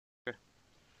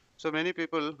So many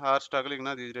people are struggling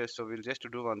now these days. So we'll just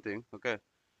do one thing. Okay.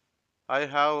 I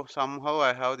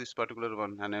have this particular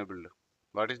one enabled.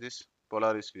 What is this?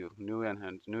 Polaris view, new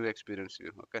enhanced, new experience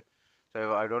view. Okay.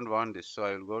 So I don't want this. So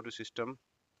I will go to system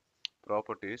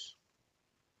properties.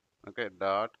 Okay.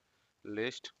 Dot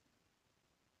list,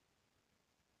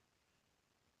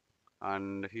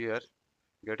 and here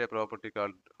get a property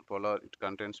called Polar. It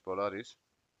contains Polaris.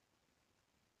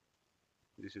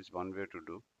 This is one way to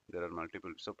do. There are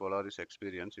multiple. So Polaris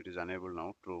experience, it is enabled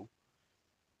now. True.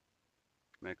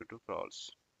 Make it to false.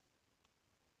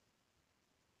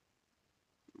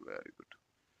 Very good.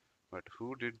 But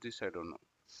who did this? I don't know.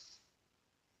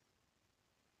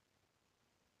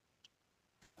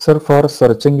 Sir, for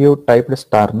searching you typed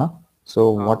star, na?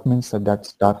 So what means that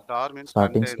star? Star means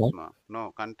Starting contains, star. ma.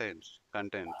 No, contains.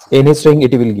 Contains. Any string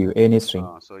it will give, any string.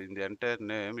 So in the entire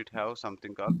name, it have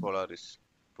something called Polaris.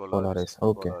 Polaris. Polaris.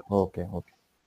 Okay, Polaris. okay, okay.